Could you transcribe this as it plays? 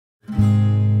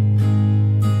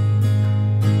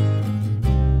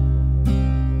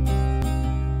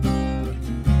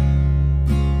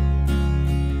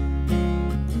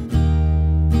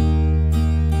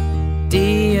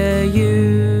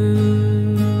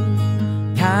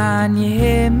Can you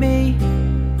hear me?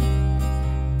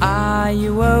 Are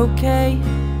you okay?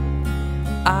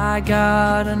 I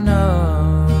gotta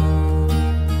know,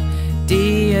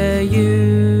 dear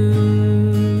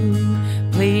you,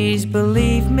 please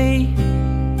believe me.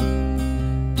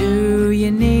 Do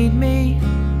you need me?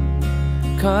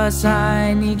 'Cause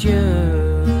I need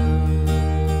you.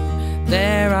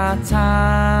 There are times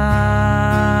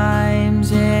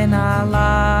in our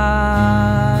lives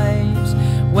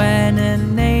when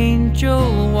an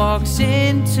angel walks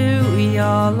into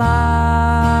your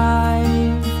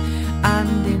life,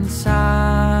 and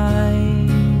inside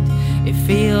it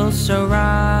feels so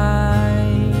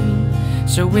right.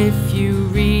 So if you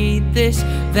read this,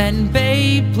 then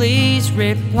babe, please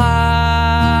reply.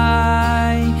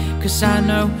 'Cause I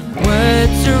know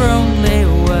words are only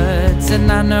words,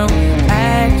 and I know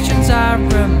actions are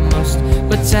a must.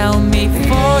 But tell me,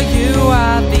 for you,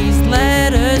 are these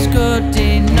letters good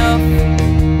enough?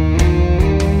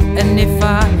 And if I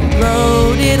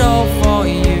wrote it all for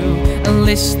you and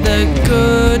list the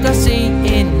good I see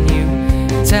in you,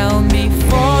 tell me,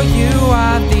 for you,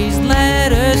 are these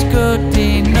letters good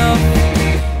enough?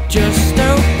 Just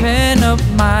open up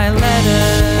my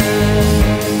letters.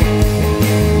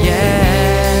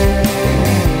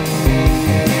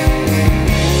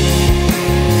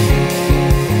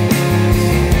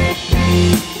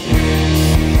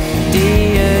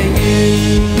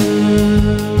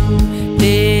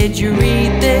 Did you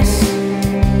read this?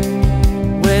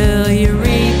 Will you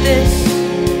read this?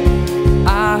 I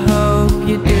hope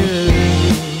you do.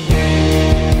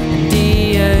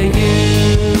 Dear you,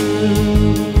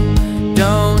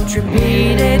 don't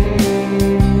repeat it,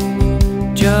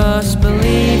 just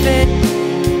believe it.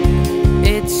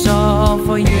 It's all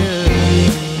for you.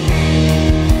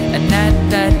 And at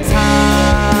that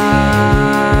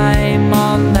time,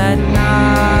 on that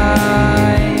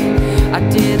night, I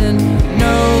didn't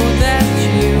know that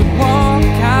you'd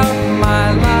walk out my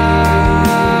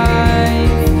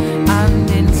life. And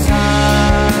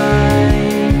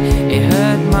inside, it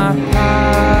hurt my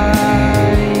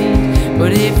pride.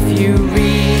 But if you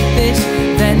read this,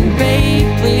 then babe,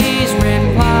 please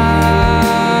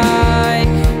reply.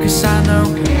 'Cause I know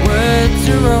words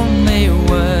are only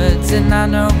words, and I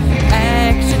know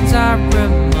actions are a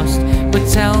must. But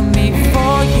tell me,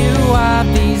 for you, are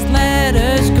these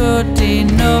letters good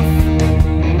enough?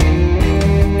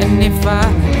 And if I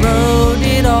wrote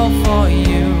it all for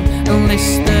you and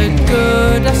list the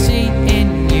good I see in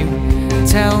you,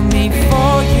 tell me,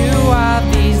 for you, are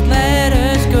these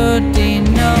letters good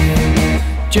enough?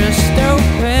 Just